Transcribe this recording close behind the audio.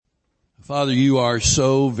Father, you are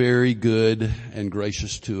so very good and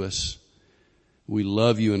gracious to us. We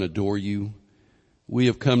love you and adore you. We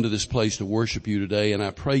have come to this place to worship you today, and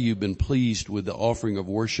I pray you've been pleased with the offering of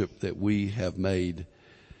worship that we have made.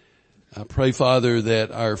 I pray, Father,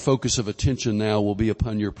 that our focus of attention now will be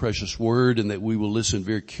upon your precious word, and that we will listen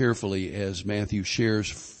very carefully as Matthew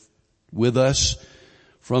shares with us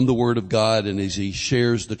from the word of God, and as he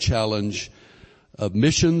shares the challenge of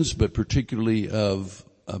missions, but particularly of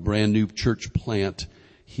a brand new church plant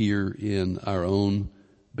here in our own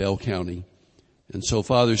Bell County. And so,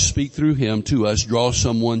 Father, speak through him to us. Draw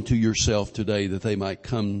someone to yourself today that they might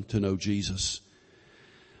come to know Jesus.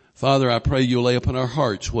 Father, I pray you'll lay upon our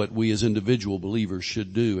hearts what we as individual believers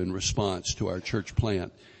should do in response to our church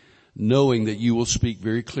plant, knowing that you will speak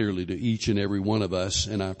very clearly to each and every one of us,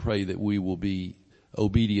 and I pray that we will be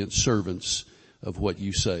obedient servants of what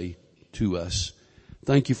you say to us.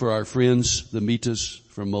 Thank you for our friends, the Mitas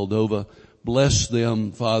from Moldova. Bless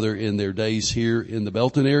them, Father, in their days here in the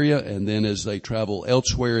Belton area, and then as they travel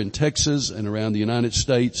elsewhere in Texas and around the United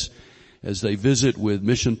States, as they visit with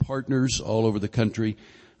mission partners all over the country.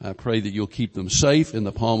 I pray that you'll keep them safe in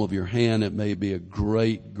the palm of your hand. It may be a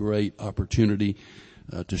great, great opportunity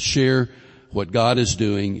to share what God is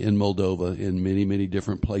doing in Moldova in many, many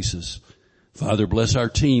different places. Father, bless our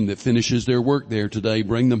team that finishes their work there today.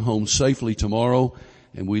 Bring them home safely tomorrow,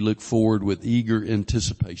 and we look forward with eager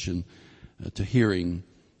anticipation to hearing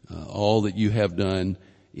all that you have done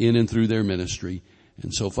in and through their ministry.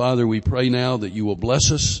 And so, Father, we pray now that you will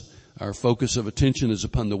bless us. Our focus of attention is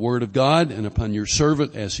upon the Word of God and upon your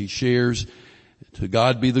servant as he shares. To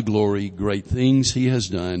God be the glory, great things he has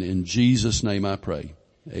done. In Jesus' name I pray.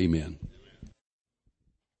 Amen.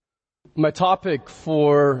 My topic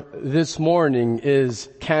for this morning is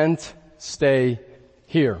Can't Stay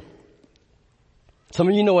Here. Some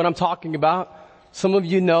of you know what I'm talking about. Some of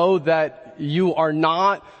you know that you are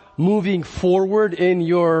not moving forward in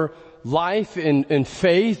your life in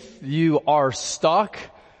faith. You are stuck.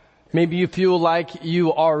 Maybe you feel like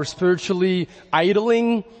you are spiritually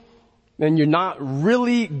idling and you're not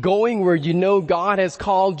really going where you know God has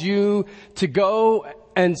called you to go.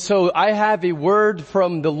 And so I have a word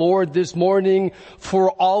from the Lord this morning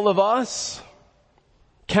for all of us.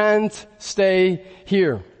 Can't stay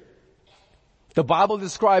here. The Bible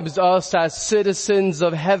describes us as citizens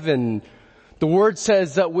of heaven. The word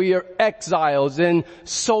says that we are exiles and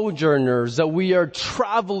sojourners, that we are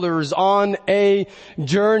travelers on a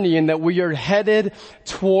journey, and that we are headed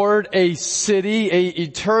toward a city, a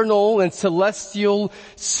eternal and celestial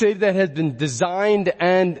city that has been designed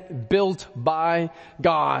and built by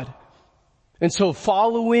God. And so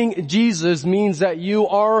following Jesus means that you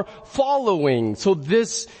are following. So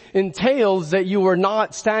this entails that you are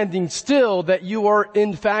not standing still, that you are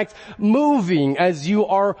in fact moving as you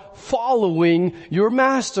are following your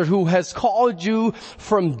master who has called you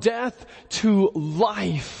from death to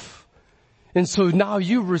life. And so now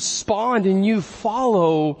you respond and you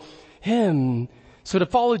follow him. So to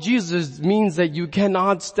follow Jesus means that you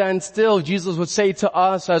cannot stand still. Jesus would say to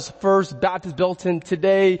us as First Baptist Belton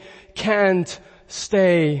today, can't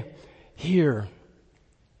stay here.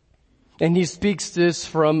 And he speaks this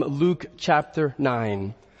from Luke chapter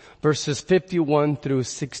 9, verses 51 through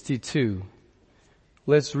 62.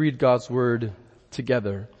 Let's read God's word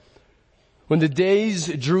together. When the days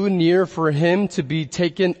drew near for him to be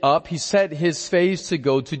taken up, he set his face to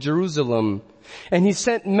go to Jerusalem. And he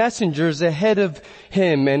sent messengers ahead of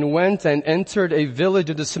him and went and entered a village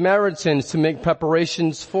of the Samaritans to make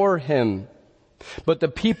preparations for him. But the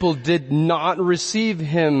people did not receive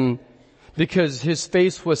him because his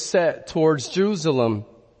face was set towards Jerusalem.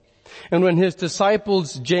 And when his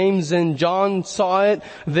disciples James and John saw it,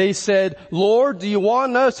 they said, Lord, do you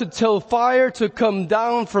want us to tell fire to come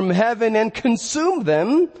down from heaven and consume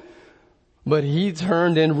them? But he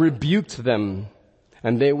turned and rebuked them.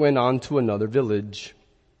 And they went on to another village.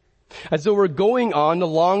 As they were going on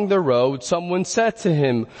along the road, someone said to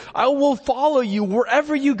him, I will follow you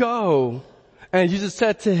wherever you go. And Jesus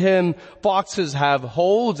said to him, foxes have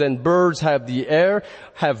holes and birds have the air,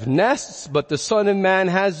 have nests, but the Son of Man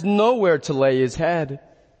has nowhere to lay his head.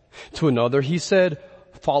 To another he said,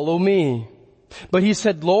 follow me. But he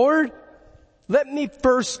said, Lord, let me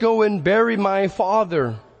first go and bury my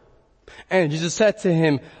father. And Jesus said to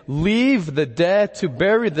him, leave the dead to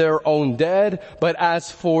bury their own dead, but as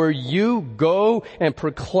for you, go and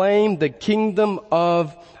proclaim the kingdom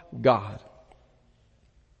of God.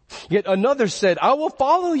 Yet another said, I will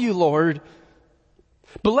follow you, Lord,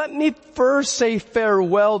 but let me first say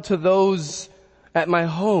farewell to those at my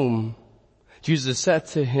home. Jesus said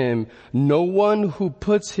to him, no one who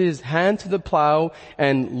puts his hand to the plow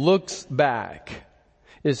and looks back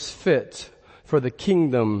is fit for the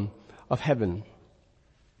kingdom of heaven.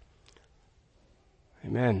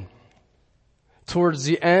 Amen. Towards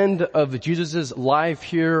the end of Jesus' life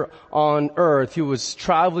here on earth, he was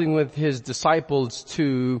traveling with his disciples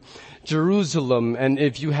to Jerusalem. And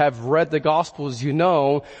if you have read the Gospels, you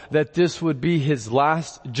know that this would be his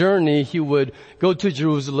last journey. He would go to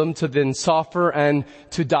Jerusalem to then suffer and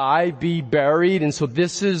to die, be buried. And so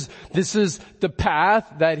this is the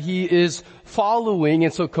path that he is following,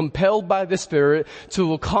 and so compelled by the Spirit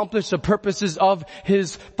to accomplish the purposes of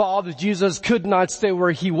his Father. Jesus could not stay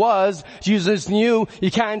where he was. Jesus knew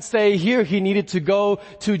he can't stay here. He needed to go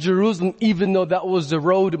to Jerusalem, even though that was the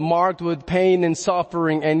road marked with pain and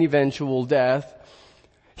suffering and eventual death.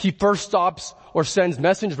 He first stops, or sends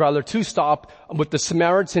message rather, to stop with the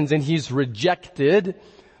Samaritans, and he's rejected.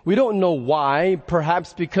 We don't know why.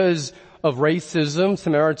 Perhaps because of racism.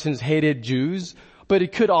 Samaritans hated Jews. But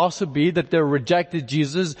it could also be that they rejected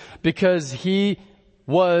Jesus because he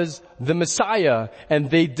was the Messiah, and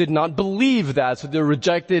they did not believe that. So they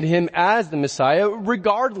rejected him as the Messiah.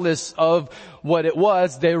 Regardless of what it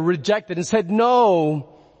was, they rejected and said no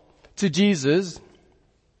to Jesus.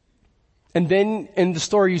 And then in the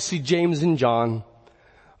story you see James and John.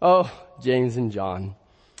 Oh, James and John.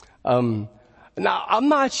 Now I'm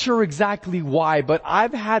not sure exactly why, but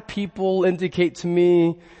I've had people indicate to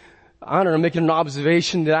me, I don't know, making an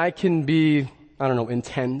observation that I can be,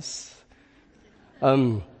 intense.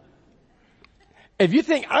 If you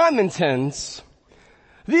think I'm intense,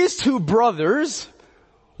 these two brothers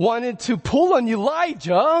wanted to pull on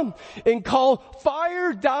Elijah and call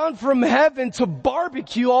fire down from heaven to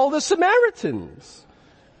barbecue all the Samaritans.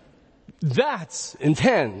 That's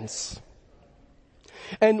intense.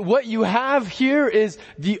 And what you have here is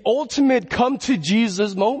the ultimate come to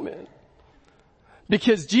Jesus moment.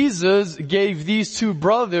 Because Jesus gave these two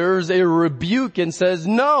brothers a rebuke and says,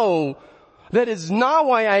 no, that is not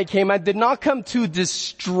why I came. I did not come to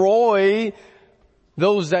destroy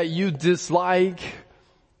those that you dislike.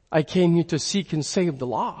 I came here to seek and save the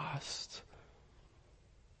lost.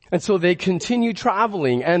 And so they continue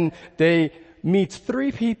traveling, and they meet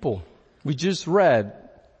three people we just read.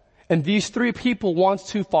 And these three people want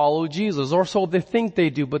to follow Jesus, or so they think they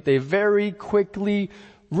do, but they very quickly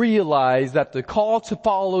realize that the call to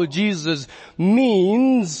follow Jesus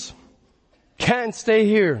means can't stay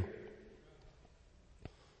here.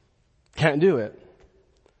 Can't do it.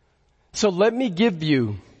 So let me give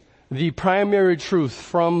you the primary truth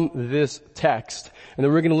from this text. And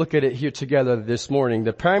then we're going to look at it here together this morning.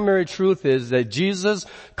 The primary truth is that Jesus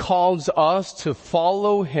calls us to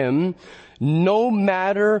follow him no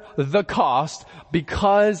matter the cost,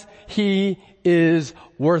 because he is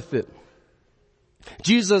worth it.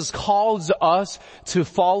 Jesus calls us to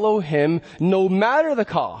follow him no matter the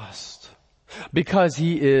cost, because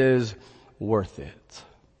he is worth it.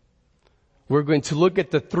 We're going to look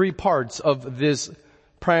at the three parts of this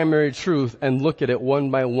primary truth and look at it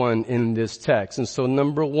one by one in this text. And so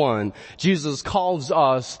number one, Jesus calls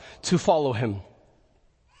us to follow him.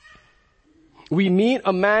 We meet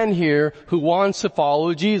a man here who wants to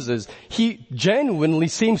follow Jesus. He genuinely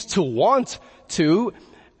seems to want to.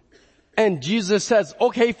 And Jesus says,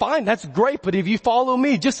 okay, fine, that's great, but if you follow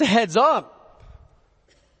me, just a heads up,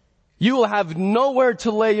 you will have nowhere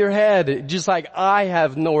to lay your head, just like I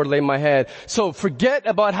have nowhere to lay my head. So forget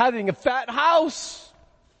about having a fat house.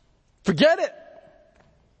 Forget it.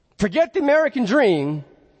 Forget the American dream.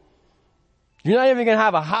 You're not even going to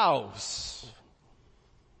have a house.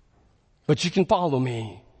 But you can follow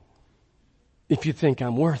me if you think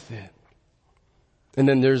I'm worth it. And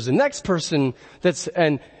then there's the next person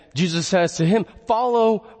and Jesus says to him,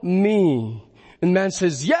 follow me. And man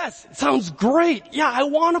says, yes, it sounds great. Yeah, I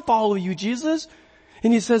want to follow you, Jesus.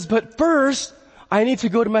 And he says, but first, I need to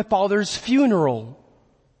go to my father's funeral.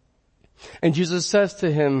 And Jesus says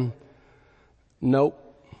to him, nope,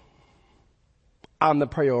 I'm the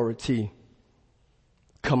priority.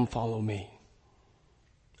 Come follow me.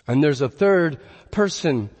 And there's a third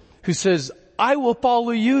person who says, I will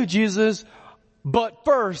follow you, Jesus, but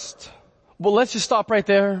first. Well, let's just stop right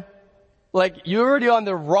there. Like, you're already on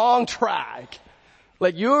the wrong track.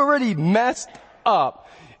 Like, you already messed up.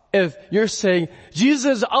 If you're saying,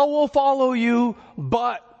 Jesus, I will follow you,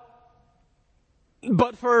 but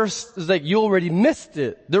first, it's like you already missed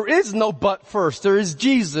it. There is no but first. There is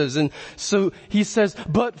Jesus. And so he says,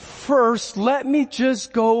 but first, let me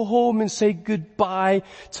just go home and say goodbye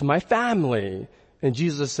to my family. And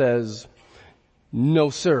Jesus says, no,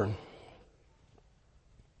 sir.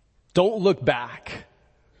 Don't look back.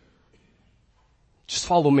 Just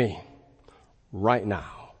follow me right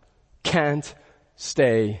now. Can't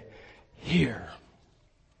stay here.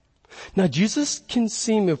 Now Jesus can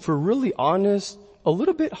seem, if we're really honest, a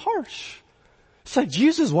little bit harsh. It's like,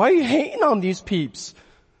 Jesus, why are you hating on these peeps?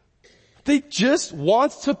 They just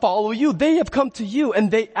want to follow you. They have come to you and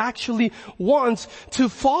they actually want to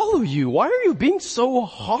follow you. Why are you being so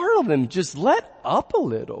hard on them? Just let up a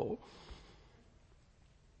little.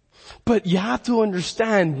 But you have to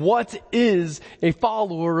understand what is a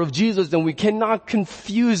follower of Jesus, and we cannot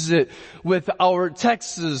confuse it with our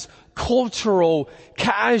Texas cultural,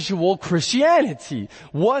 casual Christianity.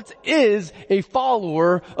 What is a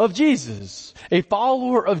follower of Jesus? A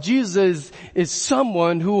follower of Jesus is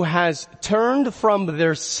someone who has turned from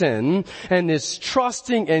their sin and is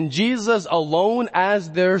trusting in Jesus alone as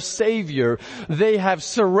their Savior. They have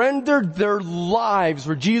surrendered their lives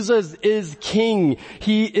where Jesus is King.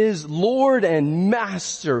 He is Lord and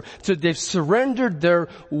Master. So they've surrendered their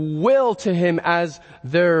will to Him as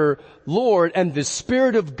their Lord, and the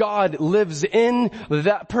Spirit of God lives in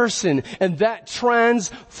that person, and that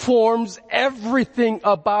transforms everything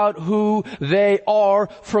about who they are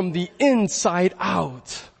from the inside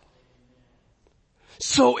out.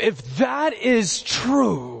 So if that is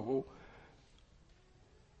true,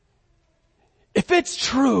 if it's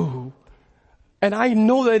true, and I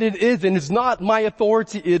know that it is, and it's not my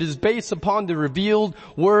authority, it is based upon the revealed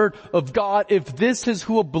Word of God. If this is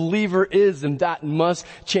who a believer is, then that must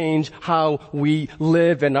change how we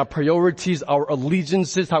live, and our priorities, our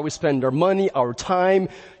allegiances, how we spend our money, our time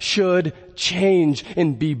should change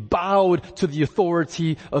and be bowed to the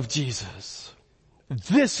authority of Jesus.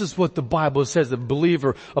 This is what the Bible says a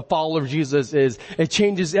believer, a follower of Jesus is. It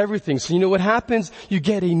changes everything. So you know what happens? You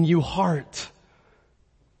get a new heart.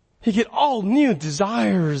 You get all new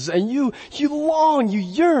desires, and you long, you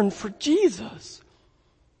yearn for Jesus.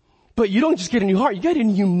 But you don't just get a new heart, you get a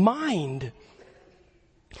new mind.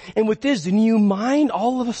 And with this new mind,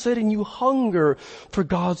 all of a sudden you hunger for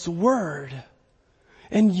God's Word.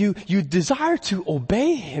 And you desire to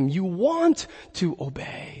obey Him. You want to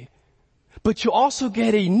obey. But you also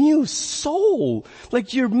get a new soul.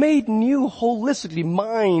 Like you're made new holistically,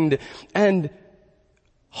 mind and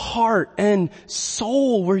heart and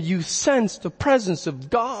soul, where you sense the presence of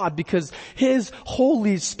God because His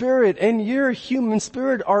Holy Spirit and your human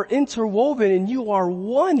spirit are interwoven and you are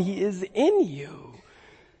one. He is in you.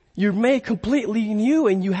 You're made completely new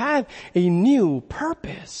and you have a new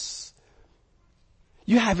purpose.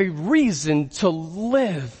 You have a reason to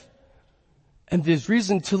live. And this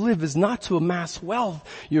reason to live is not to amass wealth.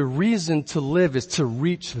 Your reason to live is to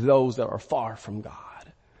reach those that are far from God.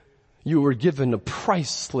 You were given a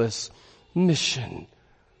priceless mission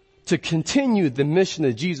to continue the mission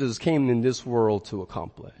that Jesus came in this world to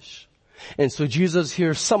accomplish. And so Jesus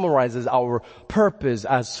here summarizes our purpose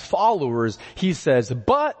as followers. He says,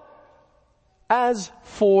 but as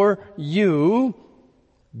for you,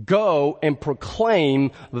 go and proclaim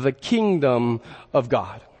the kingdom of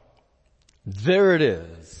God. There it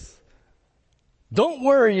is. Don't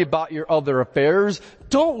worry about your other affairs.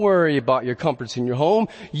 Don't worry about your comforts in your home.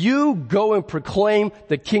 You go and proclaim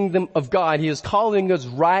the kingdom of God. He is calling us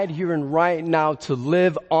right here and right now to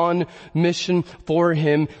live on mission for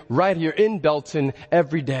Him right here in Belton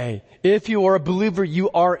every day. If you are a believer, you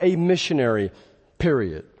are a missionary,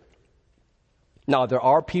 period. Now, there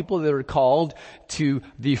are people that are called to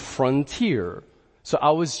the frontier. So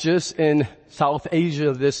I was just in South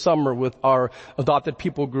Asia this summer with our adopted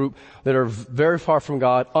people group that are very far from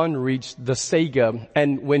God, unreached, the Sega.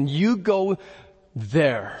 And when you go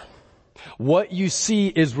there, what you see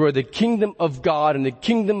is where the kingdom of God and the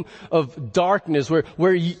kingdom of darkness,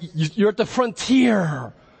 where you're at the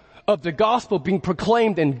frontier of the gospel being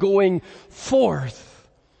proclaimed and going forth.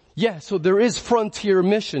 Yes, so there is frontier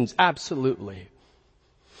missions, absolutely.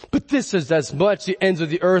 But this is as much the ends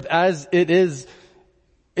of the earth as it is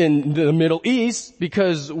in the Middle East,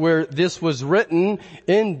 because where this was written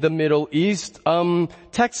in the Middle East,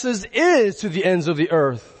 Texas is to the ends of the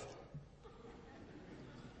earth.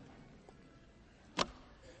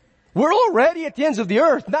 We're already at the ends of the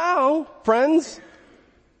earth now, friends.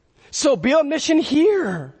 So be on mission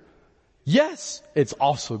here. Yes, it's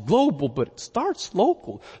also global, but it starts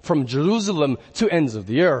local. From Jerusalem to ends of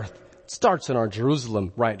the earth. It starts in our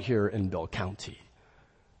Jerusalem right here in Bell County.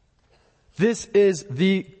 This is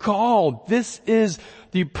the call. This is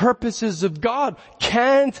the purposes of God.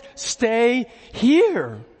 Can't stay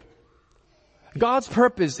here. God's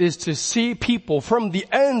purpose is to see people from the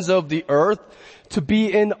ends of the earth to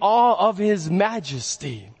be in awe of His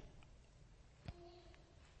majesty.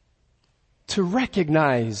 To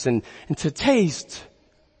recognize and to taste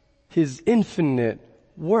His infinite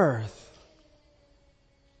worth.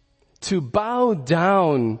 To bow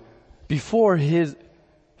down before His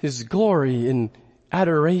glory in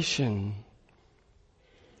adoration.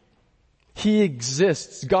 He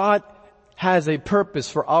exists. God has a purpose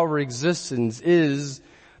for our existence, is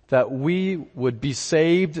that we would be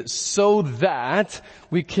saved so that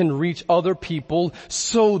we can reach other people,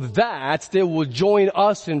 so that they will join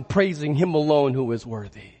us in praising Him alone who is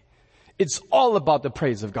worthy. It's all about the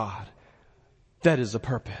praise of God. That is the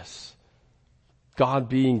purpose. God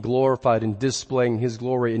being glorified and displaying His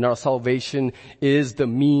glory in our salvation is the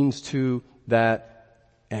means to that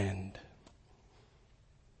end.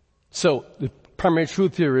 So, the primary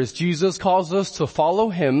truth here is Jesus calls us to follow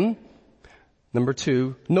Him. Number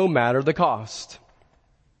 2, no matter the cost.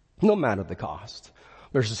 No matter the cost.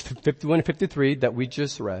 Verses 51 and 53 that we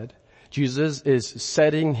just read. Jesus is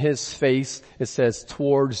setting His face, it says,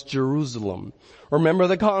 towards Jerusalem. Remember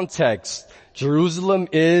the context. Jerusalem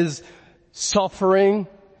is suffering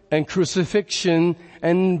and crucifixion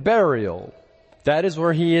and burial. That is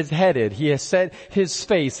where He is headed. He has set His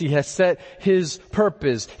face. He has set His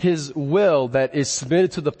purpose, His will that is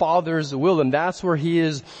submitted to the Father's will. And that's where He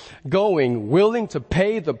is going, willing to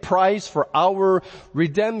pay the price for our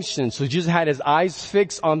redemption. So Jesus had His eyes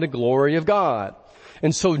fixed on the glory of God.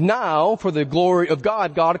 And so now, for the glory of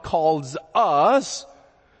God, God calls us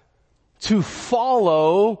to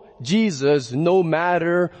follow Jesus no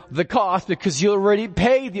matter the cost, because He already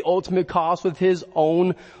paid the ultimate cost with His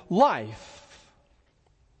own life.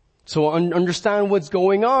 So understand what's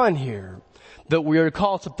going on here. That we are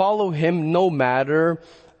called to follow Him no matter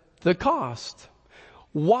the cost.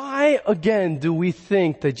 Why again do we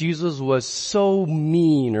think that Jesus was so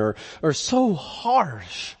mean or so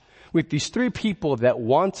harsh with these 3 people that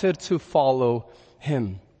wanted to follow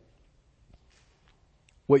Him?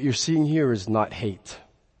 What you're seeing here is not hate.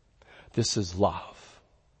 This is love.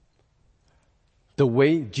 The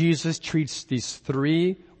way Jesus treats these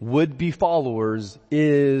 3 would-be followers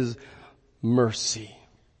is mercy.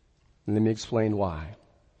 And let me explain why.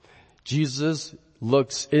 Jesus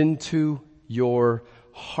looks into your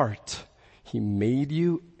heart. He made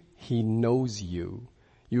you. He knows you.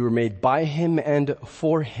 You were made by Him and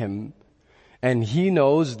for Him. And He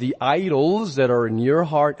knows the idols that are in your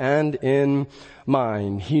heart and in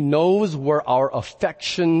mine. He knows where our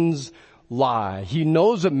affections lie. He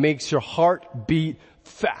knows what makes your heart beat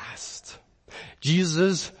fast.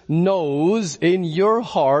 Jesus knows in your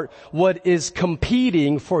heart what is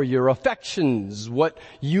competing for your affections, what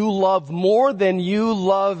you love more than you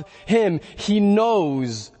love Him. He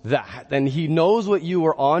knows that, and He knows what you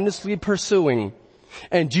are honestly pursuing.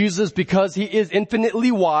 And Jesus, because He is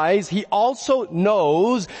infinitely wise, He also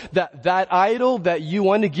knows that that idol that you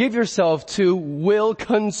want to give yourself to will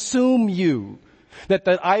consume you. That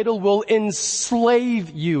idol will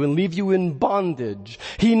enslave you and leave you in bondage.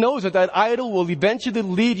 He knows that idol will eventually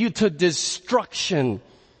lead you to destruction.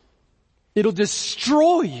 It'll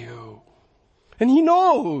destroy you. And He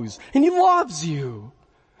knows. And He loves you.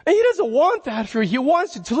 And He doesn't want that for you. He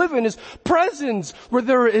wants you to live in His presence where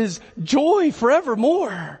there is joy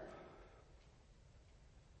forevermore.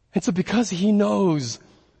 And so because He knows,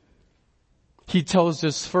 He tells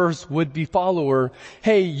this first would-be follower,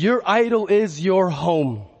 hey, your idol is your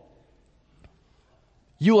home.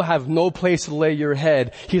 You will have no place to lay your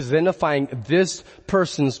head. He's identifying this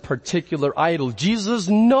person's particular idol. Jesus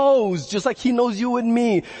knows, just like He knows you and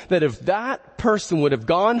me, that if that person would have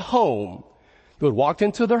gone home, they would have walked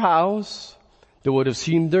into their house, they would have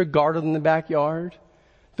seen their garden in the backyard,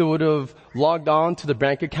 they would have logged on to the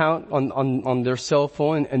bank account on their cell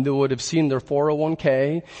phone, and they would have seen their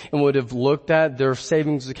 401k, and would have looked at their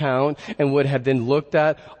savings account, and would have then looked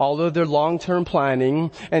at all of their long-term planning,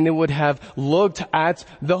 and they would have looked at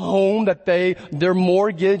the home that their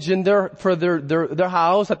mortgage for their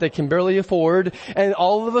house that they can barely afford, and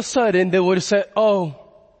all of a sudden they would have said, oh,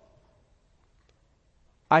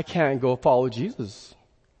 I can't go follow Jesus.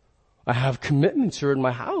 I have commitments here in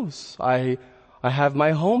my house. I have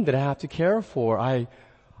my home that I have to care for. I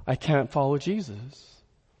can't follow Jesus.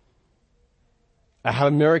 I have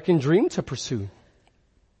an American dream to pursue.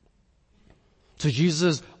 So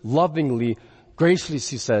Jesus lovingly,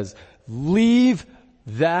 graciously says, leave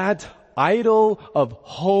that idol of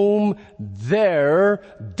home there.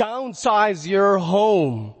 Downsize your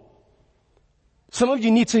home. Some of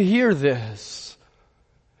you need to hear this.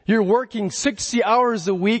 You're working 60 hours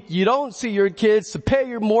a week. You don't see your kids to pay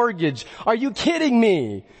your mortgage. Are you kidding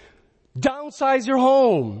me? Downsize your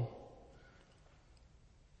home.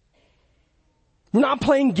 We're not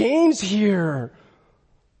playing games here.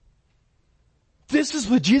 This is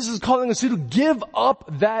what Jesus is calling us to do. Give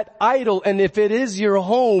up that idol. And if it is your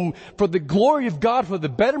home, for the glory of God, for the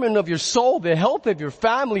betterment of your soul, the health of your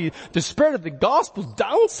family, the spread of the gospel,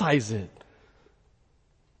 downsize it.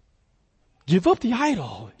 Give up the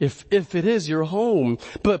idol if it is your home.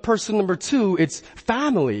 But person number 2, it's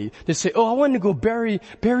family. They say, oh, I want to go bury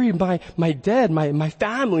my dead, my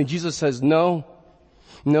family. Jesus says, no,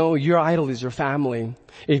 your idol is your family.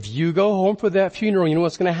 If you go home for that funeral, you know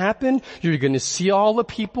what's going to happen? You're going to see all the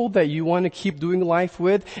people that you want to keep doing life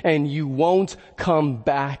with, and you won't come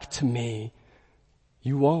back to me.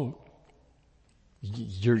 You won't.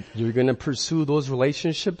 You're going to pursue those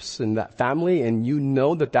relationships and that family, and you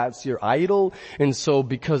know that that's your idol. And so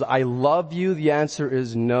because I love you, the answer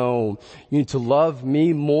is no. You need to love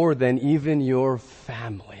me more than even your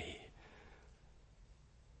family.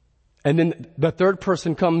 And then the third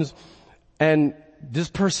person comes, and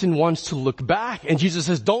this person wants to look back. And Jesus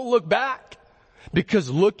says, don't look back, because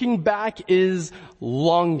looking back is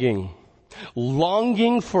longing.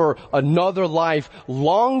 Longing for another life,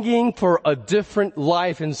 longing for a different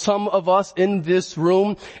life. And some of us in this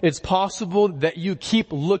room, it's possible that you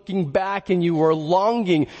keep looking back and you are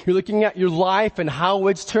longing. You're looking at your life and how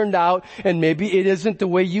it's turned out, and maybe it isn't the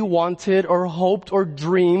way you wanted or hoped or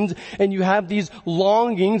dreamed, and you have these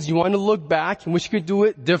longings. You want to look back and wish you could do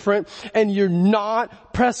it different, and you're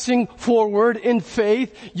not pressing forward in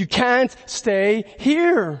faith. You can't stay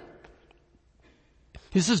here.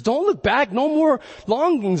 He says, don't look back. No more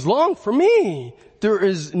longings. Long for me. There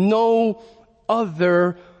is no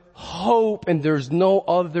other hope, and there's no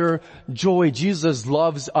other joy. Jesus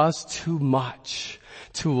loves us too much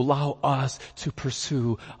to allow us to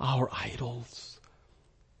pursue our idols.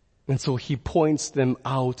 And so he points them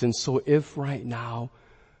out. And so if right now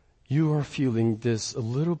you are feeling this a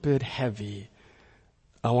little bit heavy,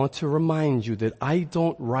 I want to remind you that I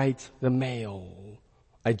don't write the mail.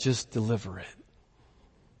 I just deliver it.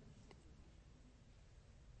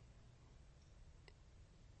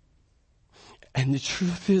 And the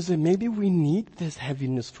truth is that maybe we need this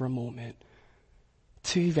heaviness for a moment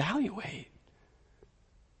to evaluate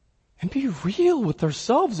and be real with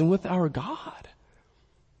ourselves and with our God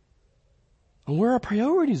and where our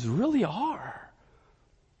priorities really are.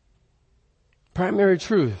 Primary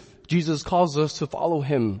truth, Jesus calls us to follow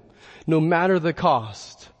him no matter the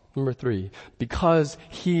cost. Number 3, because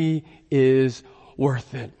he is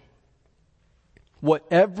worth it.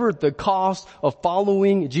 Whatever the cost of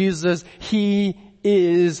following Jesus, he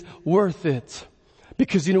is worth it.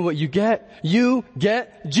 Because you know what you get? You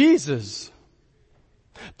get Jesus.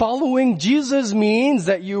 Following Jesus means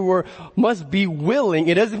that you must be willing.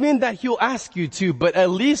 It doesn't mean that he'll ask you to, but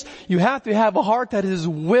at least you have to have a heart that is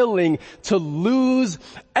willing to lose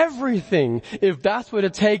everything if that's what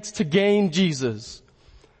it takes to gain Jesus.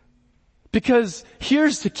 Because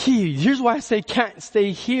here's the key. Here's why I say can't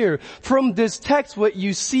stay here. From this text, what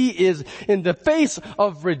you see is in the face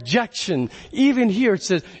of rejection, even here it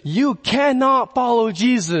says, you cannot follow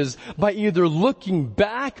Jesus by either looking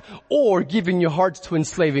back or giving your hearts to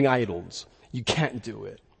enslaving idols. You can't do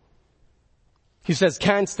it. He says,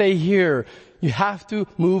 can't stay here. You have to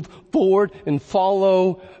move forward and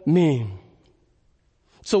follow me.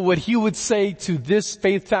 So what he would say to this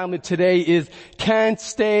faith family today is, can't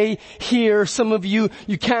stay here. Some of you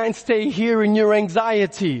can't stay here in your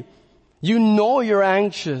anxiety. You know you're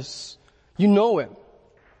anxious. You know it.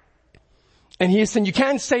 And he's saying you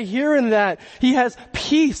can't stay here in that. He has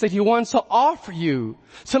peace that he wants to offer you.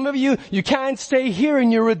 Some of you can't stay here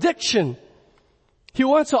in your addiction. He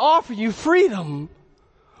wants to offer you freedom.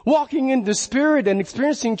 Walking in the Spirit and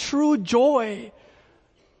experiencing true joy.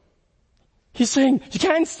 He's saying, you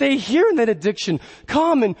can't stay here in that addiction.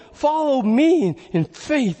 Come and follow me in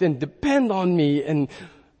faith and depend on me and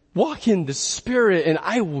walk in the Spirit, and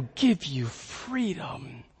I will give you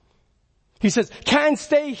freedom. He says, can't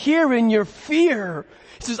stay here in your fear.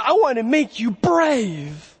 He says, I want to make you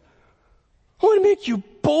brave. I want to make you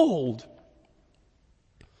bold.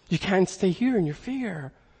 You can't stay here in your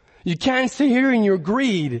fear. You can't stay here in your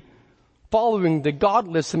greed. Following the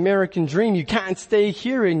godless American dream, you can't stay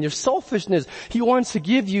here in your selfishness. He wants to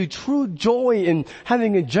give you true joy in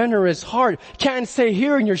having a generous heart. You can't stay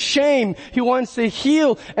here in your shame. He wants to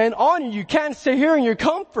heal and honor you. You can't stay here in your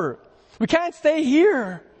comfort. We can't stay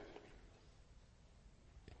here.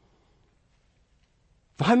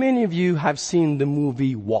 How many of you have seen the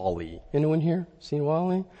movie WALL-E? Anyone here seen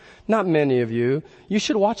WALL-E? Not many of you. You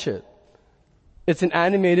should watch it. It's an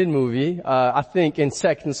animated movie. I think in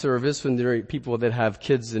second service, when there are people that have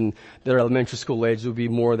kids in their elementary school age, there'll be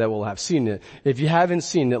more that will have seen it. If you haven't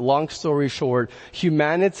seen it, long story short,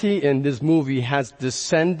 humanity in this movie has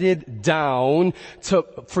descended down to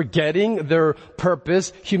forgetting their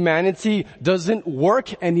purpose. Humanity doesn't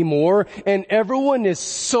work anymore, and everyone is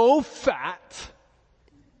so fat.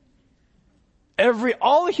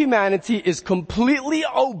 All humanity is completely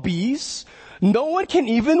obese. No one can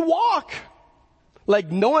even walk.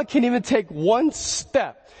 Like no one can even take one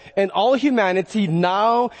step. And all humanity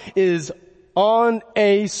now is on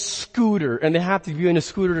a scooter. And they have to be on a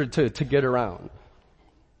scooter to get around.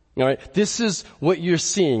 Alright? This is what you're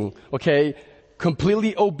seeing. Okay?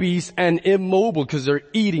 Completely obese and immobile because they're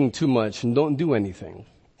eating too much and don't do anything.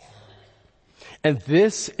 And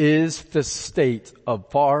this is the state of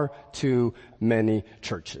far too many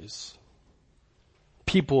churches.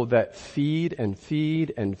 People that feed and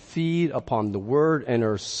feed and feed upon the word and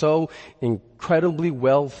are so incredibly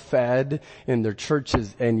well fed in their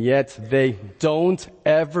churches, and yet they don't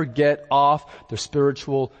ever get off their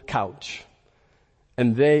spiritual couch.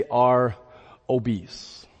 And they are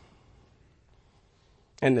obese.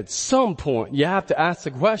 And at some point you have to ask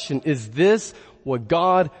the question, is this what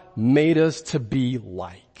God made us to be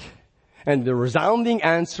like? And the resounding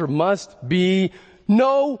answer must be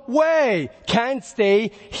no way. Can't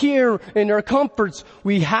stay here in our comforts.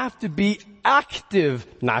 We have to be active,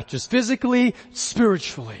 not just physically,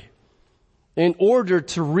 spiritually, in order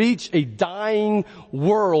to reach a dying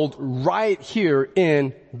world right here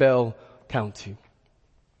in Bell County.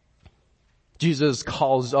 Jesus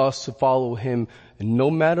calls us to follow him no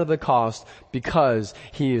matter the cost because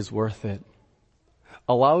he is worth it.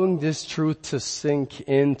 Allowing this truth to sink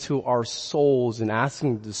into our souls and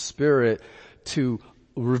asking the Spirit to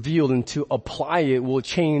reveal and to apply it will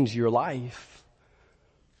change your life.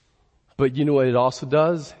 But you know what it also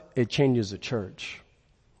does? It changes a church.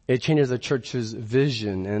 It changes a church's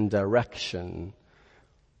vision and direction.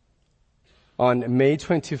 On May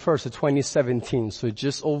 21st of 2017, so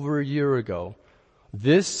just over a year ago,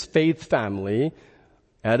 this faith family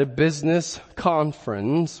at a business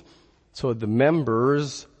conference, so the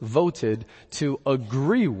members voted to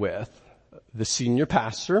agree with the senior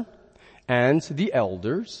pastor and the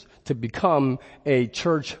elders to become a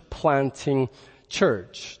church planting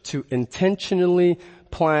church, to intentionally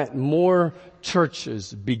plant more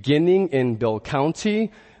churches beginning in Bell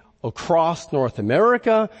County, across North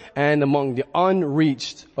America, and among the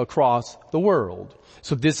unreached across the world.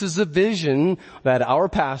 So this is a vision that our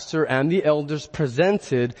pastor and the elders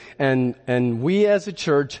presented, and we as a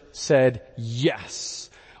church said yes.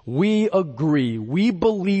 We agree. We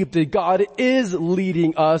believe that God is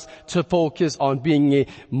leading us to focus on being a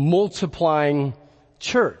multiplying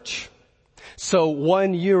church. So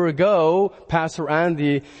 1 year ago, Pastor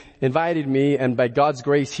Andy invited me, and by God's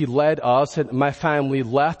grace, he led us, and my family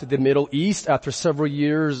left the Middle East after several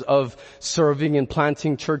years of serving and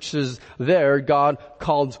planting churches there. God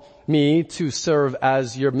called me to serve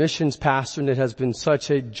as your missions pastor, and it has been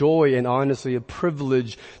such a joy and honestly a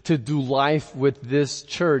privilege to do life with this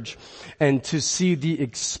church and to see the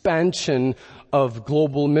expansion of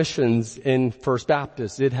global missions in First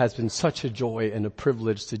Baptist. It has been such a joy and a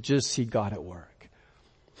privilege to just see God at work.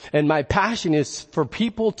 And my passion is for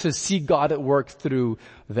people to see God at work through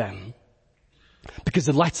them. Because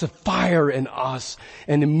it lights a fire in us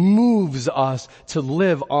and it moves us to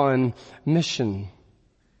live on mission.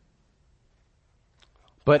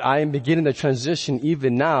 But I am beginning the transition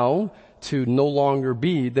even now to no longer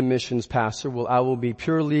be the missions pastor. Well, I will be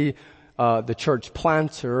purely the church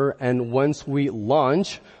planter, and once we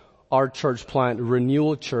launch our church plant,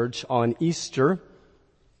 Renewal Church, on Easter,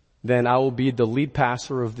 then I will be the lead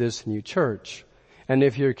pastor of this new church. And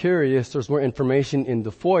if you're curious, there's more information in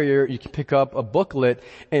the foyer. You can pick up a booklet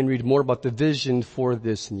and read more about the vision for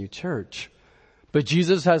this new church. But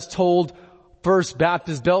Jesus has told First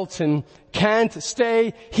Baptist Belton, can't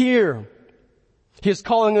stay here. He is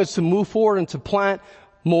calling us to move forward and to plant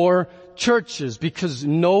more churches, because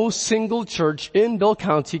no single church in Bell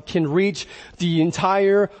County can reach the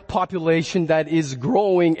entire population that is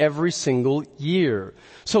growing every single year.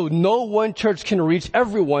 So no one church can reach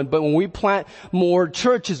everyone, but when we plant more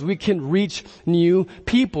churches, we can reach new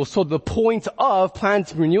people. So the point of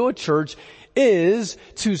planting Renewal Church is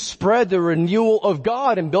to spread the renewal of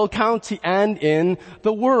God in Bell County and in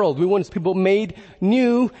the world. We want people made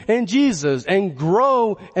new in Jesus and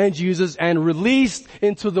grow in Jesus and released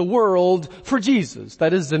into the world for Jesus.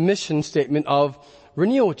 That is the mission statement of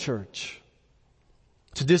Renewal Church.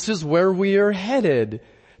 So this is where we are headed,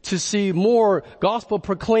 to see more gospel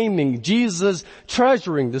proclaiming, Jesus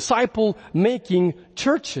treasuring, disciple making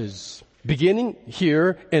churches, beginning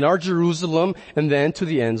here in our Jerusalem and then to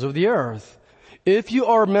the ends of the earth. If you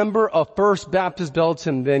are a member of First Baptist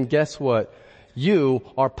Belton, then guess what? You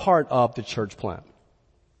are part of the church plant.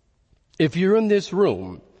 If you're in this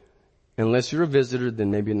room, unless you're a visitor,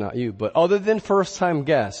 then maybe not you, but other than first-time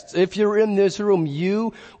guests, if you're in this room,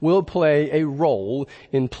 you will play a role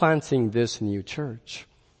in planting this new church.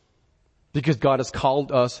 Because God has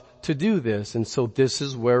called us to do this, and so this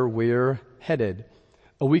is where we're headed.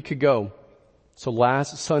 A week ago, so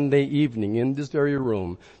last Sunday evening in this very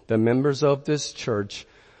room, the members of this church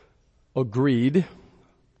agreed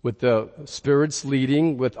with the Spirit's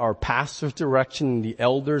leading, with our pastor's direction, the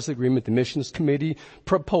elders' agreement, the missions committee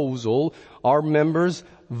proposal. Our members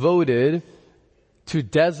voted to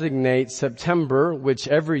designate September, which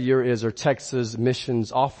every year is our Texas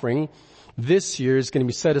missions offering. This year is going to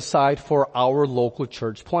be set aside for our local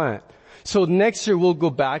church plant. So next year we'll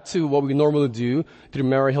go back to what we normally do through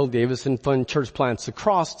Mary Hill Davidson Fund church plants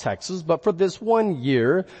across Texas. But for this one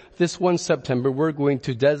year, this one September, we're going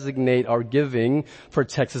to designate our giving for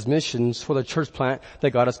Texas missions for the church plant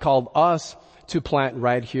that God has called us to plant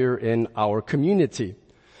right here in our community.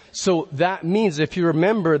 So that means, if you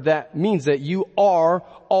remember, that means that you are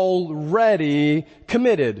already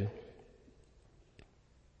committed.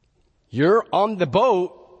 You're on the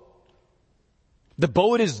boat. The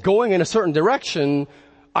boat is going in a certain direction.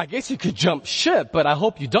 I guess you could jump ship, but I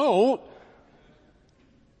hope you don't.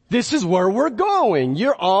 This is where we're going.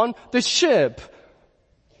 You're on the ship.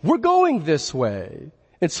 We're going this way.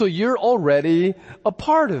 And so you're already a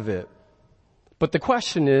part of it. But the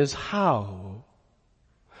question is, how?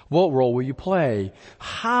 What role will you play?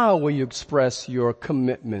 How will you express your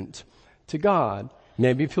commitment to God?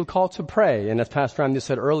 Maybe you feel called to pray. And as Pastor Randy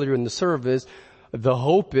said earlier in the service, the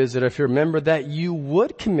hope is that if you remember that, you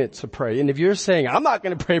would commit to pray. And if you're saying, I'm not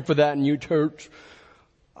going to pray for that new church,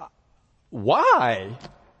 why?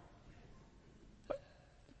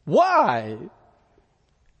 Why?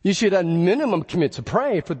 You should at minimum commit to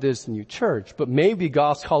pray for this new church. But maybe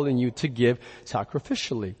God's calling you to give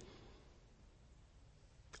sacrificially.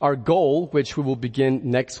 Our goal, which we will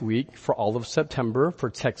begin next week for all of September for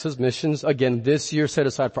Texas missions, again this year set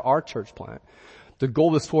aside for our church plant. The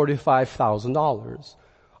goal is $45,000.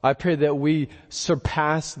 I pray that we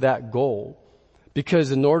surpass that goal,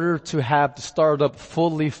 because in order to have the startup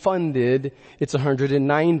fully funded, it's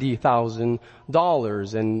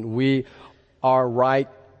 $190,000, and we are right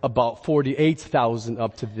about $48,000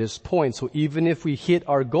 up to this point. So even if we hit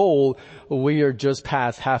our goal, we are just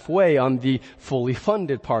past halfway on the fully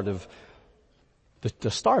funded part of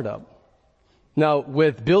the startup. Now,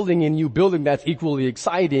 with building a new building, that's equally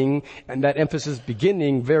exciting, and that emphasis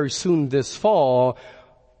beginning very soon this fall.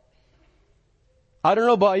 I don't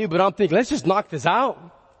know about you, but I'm thinking, let's just knock this out.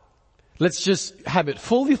 Let's just have it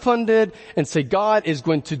fully funded and say God is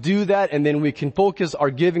going to do that, and then we can focus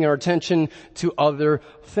our giving, our attention to other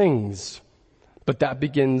things. But that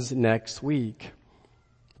begins next week.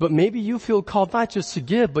 But maybe you feel called not just to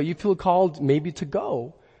give, but you feel called maybe to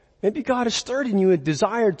go. Maybe God has stirred in you a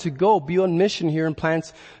desire to go, be on mission here and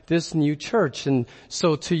plant this new church. And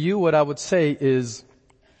so to you, what I would say is,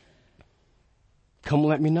 come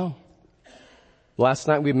let me know. Last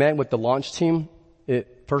night we met with the launch team.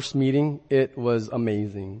 First meeting, it was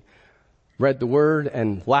amazing. Read the word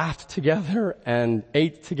and laughed together and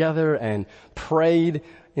ate together and prayed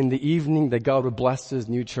in the evening that God would bless His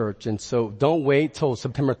new church. And so don't wait till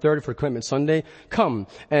September 30th for Commitment Sunday. Come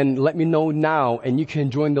and let me know now, and you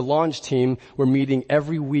can join the launch team. We're meeting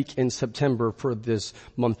every week in September for this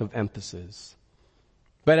month of emphasis.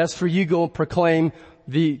 But as for you, go and proclaim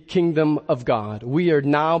the kingdom of God. We are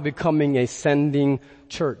now becoming a sending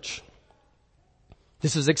church.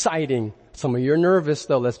 This is exciting. Some of you are nervous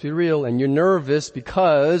though, let's be real. And you're nervous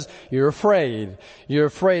because you're afraid. You're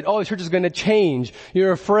afraid, the church is going to change.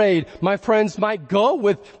 You're afraid my friends might go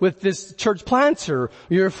with this church planter.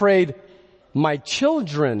 You're afraid my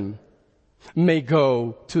children may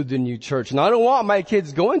go to the new church. And I don't want my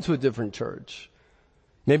kids going to a different church.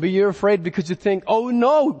 Maybe you're afraid because you think, oh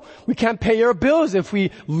no, we can't pay our bills if we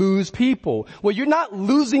lose people. Well, you're not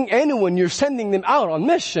losing anyone. You're sending them out on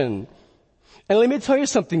mission. And let me tell you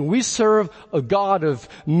something. We serve a God of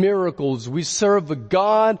miracles. We serve a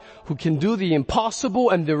God who can do the impossible,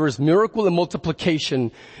 and there is miracle and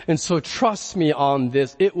multiplication. And so trust me on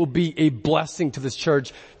this. It will be a blessing to this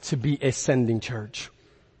church to be a sending church.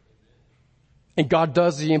 And God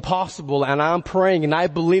does the impossible, and I'm praying and I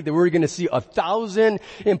believe that we're going to see 1,000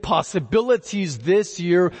 impossibilities this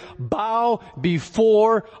year bow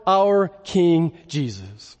before our King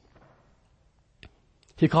Jesus.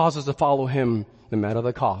 He calls us to follow Him no matter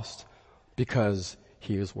the cost, because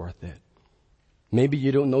He is worth it. Maybe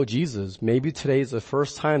you don't know Jesus. Maybe today is the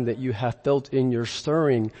first time that you have felt in your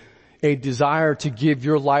stirring a desire to give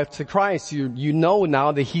your life to Christ. You know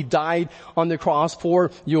now that He died on the cross for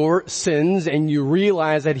your sins, and you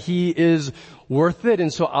realize that He is worth it.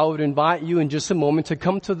 And so I would invite you in just a moment to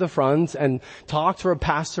come to the front and talk to our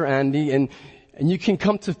Pastor Andy, and you can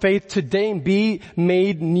come to faith today and be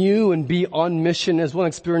made new and be on mission as well,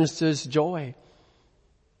 experience this joy.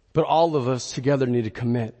 But all of us together need to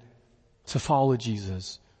commit to follow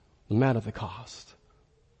Jesus no matter the cost,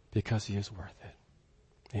 because He is worth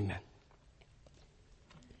it. Amen.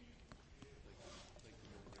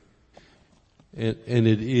 And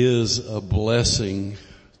it is a blessing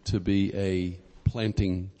to be a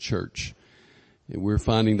planting church. And we're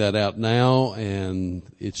finding that out now, and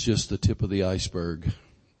it's just the tip of the iceberg.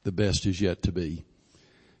 The best is yet to be.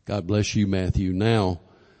 God bless you, Matthew. Now,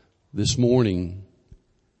 this morning,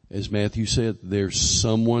 as Matthew said, there's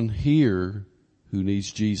someone here who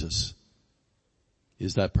needs Jesus.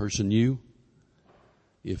 Is that person you?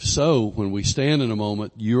 If so, when we stand in a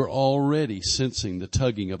moment, you're already sensing the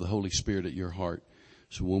tugging of the Holy Spirit at your heart.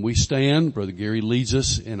 So when we stand, Brother Gary leads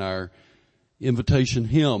us in our invitation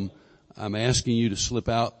hymn. I'm asking you to slip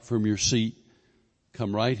out from your seat,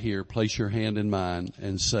 come right here, place your hand in mine,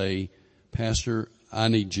 and say, Pastor, I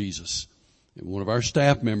need Jesus. And one of our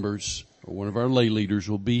staff members or one of our lay leaders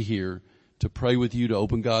will be here to pray with you, to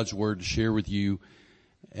open God's Word, to share with you.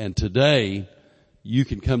 And today, you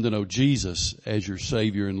can come to know Jesus as your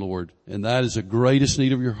Savior and Lord. And that is the greatest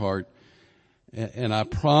need of your heart. And I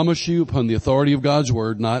promise you, upon the authority of God's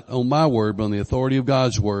Word, not on my word, but on the authority of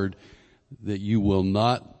God's Word, that you will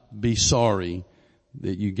not be sorry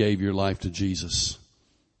that you gave your life to Jesus.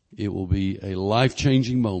 It will be a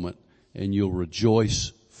life-changing moment, and you'll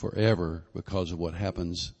rejoice forever because of what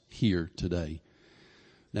happens here today.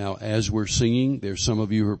 Now, as we're singing, there's some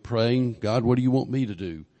of you who are praying, God, what do you want me to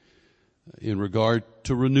do? In regard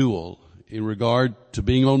to renewal, in regard to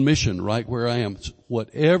being on mission right where I am.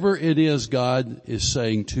 Whatever it is God is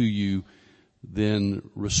saying to you, then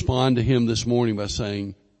respond to Him this morning by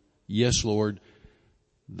saying, yes, Lord,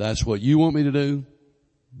 that's what you want me to do.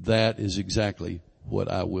 That is exactly what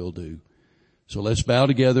I will do. So let's bow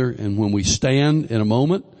together, and when we stand in a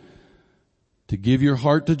moment to give your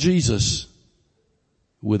heart to Jesus,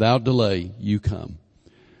 without delay, you come.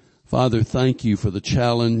 Father, thank you for the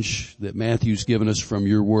challenge that Matthew's given us from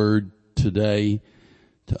your word today,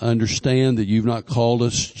 to understand that you've not called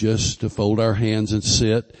us just to fold our hands and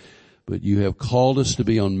sit, but you have called us to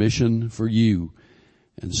be on mission for you.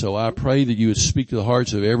 And so I pray that you would speak to the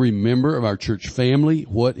hearts of every member of our church family.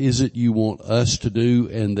 What is it you want us to do?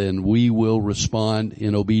 And then we will respond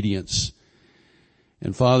in obedience.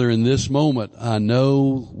 And Father, in this moment, I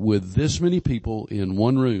know with this many people in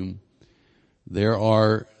one room, there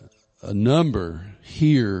are a number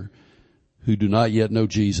here who do not yet know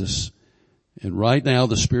Jesus. And right now,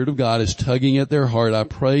 the Spirit of God is tugging at their heart. I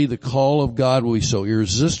pray the call of God will be so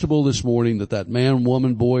irresistible this morning that man,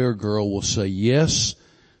 woman, boy, or girl will say yes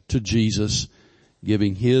to Jesus,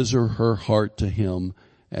 giving his or her heart to Him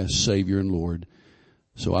as Savior and Lord.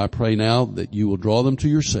 So I pray now that you will draw them to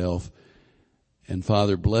yourself. And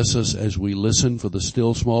Father, bless us as we listen for the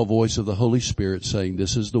still small voice of the Holy Spirit saying,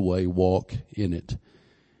 this is the way, walk in it.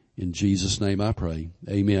 In Jesus' name I pray.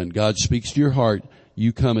 Amen. God speaks to your heart.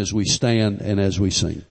 You come as we stand and as we sing.